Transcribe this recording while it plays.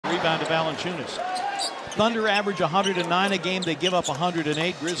rebound to Valanciunas. Thunder average 109 a game. They give up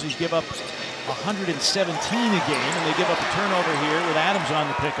 108. Grizzlies give up 117 a game, and they give up a turnover here with Adams on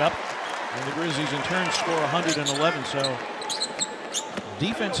the pickup. And the Grizzlies in turn score 111. So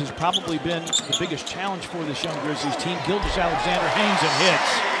defense has probably been the biggest challenge for this young Grizzlies team. Gilgeous-Alexander hangs and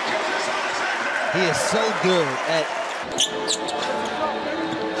hits. He is so good at...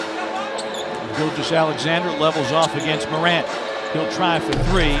 Gilgeous-Alexander levels off against Morant. He'll try for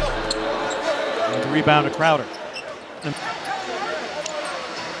three. And the rebound to Crowder.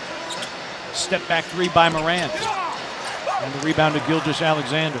 Step back three by Morant. And the rebound to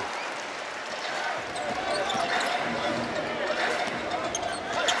Gilgeous-Alexander.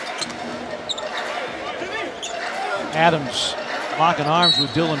 Adams locking arms with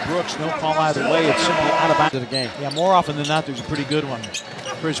Dylan Brooks. No call either way. It's simply out of bounds of the game. Yeah, more often than not, there's a pretty good one.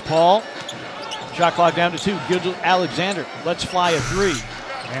 Chris Paul. Shot clock down to 2. Gilgeous-Alexander lets fly a 3.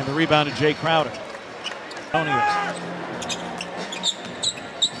 And the rebound to Jay Crowder.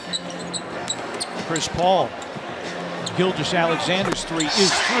 Chris Paul. Gilgeous-Alexander's 3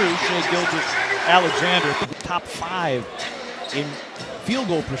 is through. Shai Gilgeous-Alexander, top 5 in field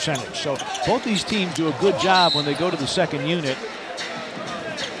goal percentage. So both these teams do a good job when they go to the second unit.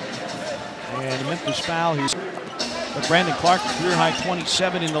 And a Memphis foul here. But Brandon Clark, career high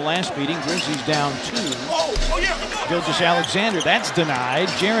 27 in the last meeting. Grizzlies down 2. Gilgeous-Alexander, that's denied.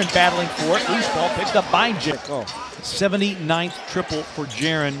 Jaren battling for it. Loose ball picked up by Jaren. 79th triple for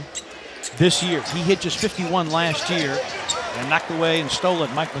Jaren this year. He hit just 51 last year and knocked away and stole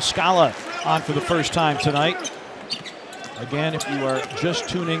it. Mike Muscala on for the first time tonight. Again, if you are just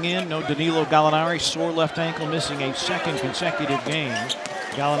tuning in, no Danilo Gallinari, sore left ankle, missing a second consecutive game.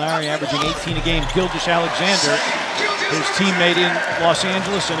 Gallinari averaging 18 a game. Gilgeous-Alexander, his teammate in Los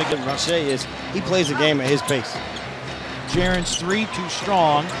Angeles, and again, he plays the game at his pace. Jaren's 3 too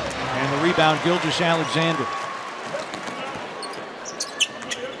strong, and the rebound Gilgeous-Alexander.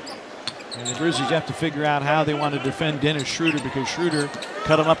 And the Grizzlies have to figure out how they want to defend Dennis Schroeder, because Schroeder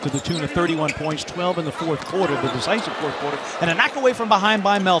cut him up to the tune of 31 points, 12 in the fourth quarter, the decisive fourth quarter, and a knock away from behind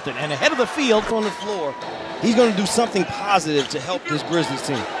by Melton, and ahead of the field on the floor. He's going to do something positive to help this Grizzlies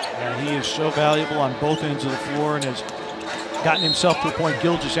team. Yeah, he is so valuable on both ends of the floor and has gotten himself to a point.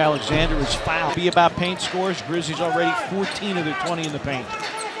 Gilgeous-Alexander is fouled. Be about paint scores. Grizzlies already 14 of their 20 in the paint.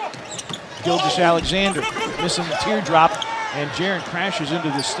 Gilgeous-Alexander missing the teardrop, and Jaren crashes into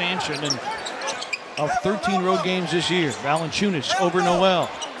the stanchion of 13 road games this year. Valanciunas over Noel.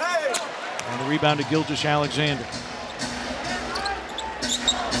 And the rebound to Gilgeous-Alexander.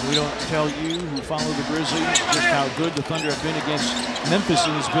 And we don't tell you who follow the Grizzlies just how good the Thunder have been against Memphis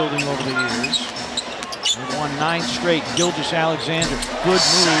in this building over the years. They've won 9 straight. Gilgeous-Alexander, good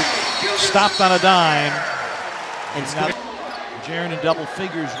move, stopped on a dime. And now Jaren in double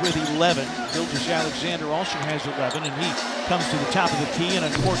figures with 11. Gilgeous-Alexander also has 11, and he comes to the top of the key and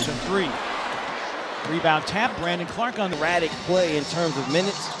uncorks a 3. Rebound tap, Brandon Clark on the erratic play in terms of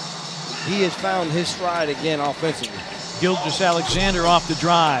minutes. He has found his stride again offensively. Gilgeous-Alexander off the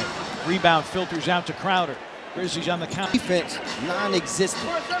drive. Rebound filters out to Crowder. Grizzlies on the count. Defense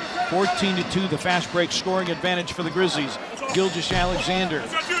non-existent. 14-2, the fast break scoring advantage for the Grizzlies. Gilgeous-Alexander,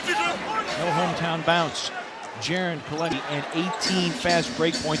 no hometown bounce. Jaren collecting and 18 fast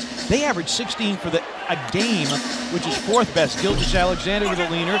break points. They average 16 for a game, which is 4th best. Gilgeous-Alexander with a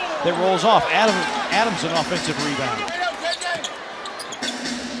leaner that rolls off. Adams an offensive rebound.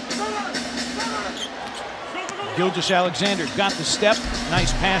 Gilgeous-Alexander got the step.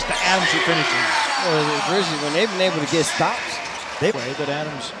 Nice pass to Adams who finishes. Well, the Grizzlies, when they've been able to get stops, but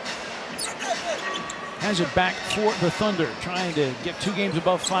Adams has it back for the Thunder, trying to get 2 games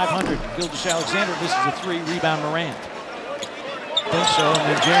above 500. Gilgeous-Alexander misses a 3, rebound Morant. Think so, and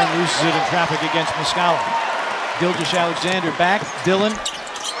then Jaren loses it in traffic against Muscala. Gilgeous-Alexander back, Dylan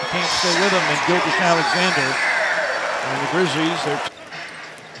can't stay with him, and Gilgeous-Alexander. And the Grizzlies,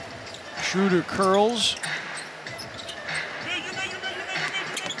 Schroeder curls.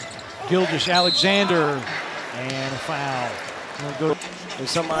 Gilgeous-Alexander, and a foul. If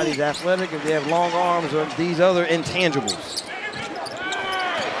somebody's athletic, if they have long arms, or these other intangibles.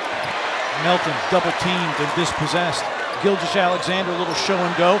 Melton double teamed and dispossessed. Gilgeous-Alexander, a little show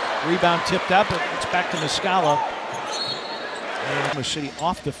and go. Rebound tipped up, but it's back to Muscala. And City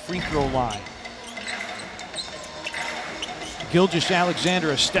off the free throw line.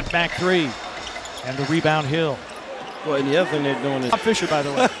 Gilgeous-Alexander, a step back 3. And the rebound Hill. Well, and the other thing they're doing is... Bob Fisher, by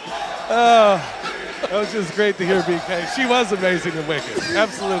the way. That was just great to hear, BK. She was amazing and wicked.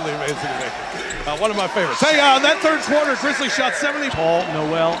 Absolutely amazing and wicked. One of my favorites. Hey, that third quarter, Grizzlies shot 70. Paul,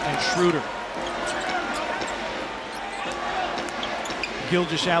 Noel, and Schroeder.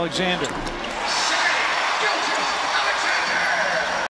 Gilgeous-Alexander.